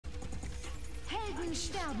Helden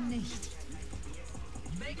sterben nicht.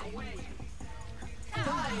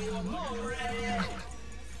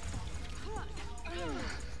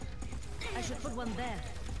 I should put one there.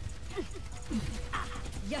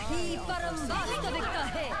 Yahi Parambasta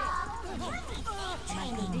Viktahe. My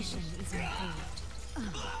condition is improved.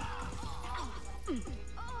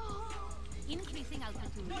 Increasing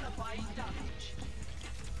altitude. Notifying damage.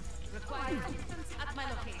 Require assistance at my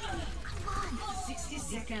location. 60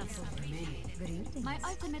 seconds remaining. My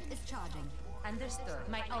ultimate is charging. Understood.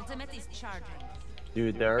 My ultimate is charging.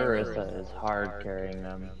 Dude, their Orisa is hard carrying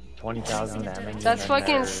them. 20,000 damage. That's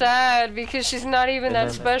fucking sad because she's not even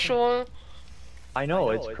that special. I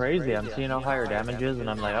know, it's crazy. I'm seeing how higher damage is, and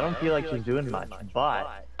I'm like, I don't feel like she's doing much.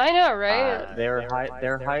 But I know, right? Their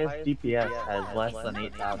highest DPS has less than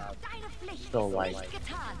 8,000. Still like.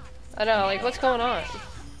 I know, like what's going on?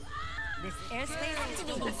 Is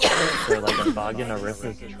there like a bug in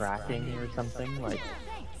Orisa's tracking or something? Like.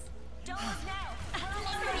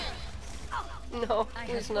 No,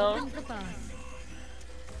 there's no.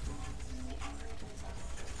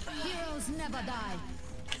 Heroes never die.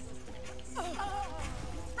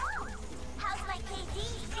 How's my KD?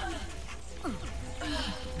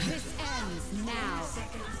 This ends now.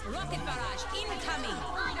 Rocket barrage incoming.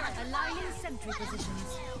 Aligning sentry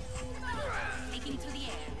positions. Taking to the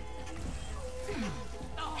air.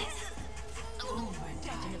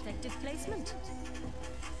 An effective placement.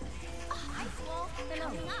 Hello.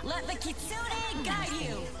 Let the Kitsune guide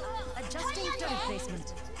you. Adjusting turret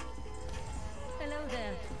placement. Hello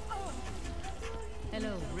there.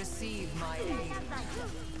 Hello. Receive my aid.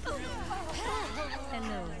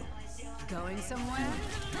 Hello. Going somewhere?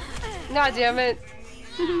 God damn it.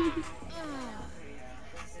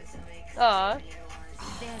 Aw.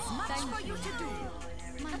 There's much for you to do.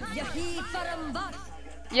 Yahi Parambat.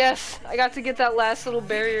 Yes, I got to get that last little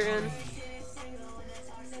barrier in.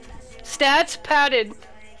 Stats padded.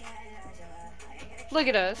 Look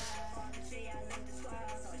at us.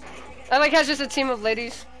 I like how it's just a team of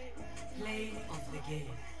ladies.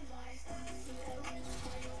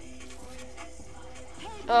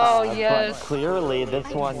 Oh yes. But clearly, this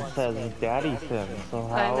one says Daddy Sim. So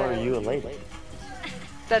how are you a lady?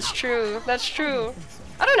 That's true. That's true.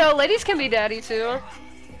 I don't know. Ladies can be daddy too.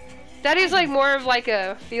 Daddy's like more of like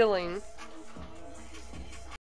a feeling.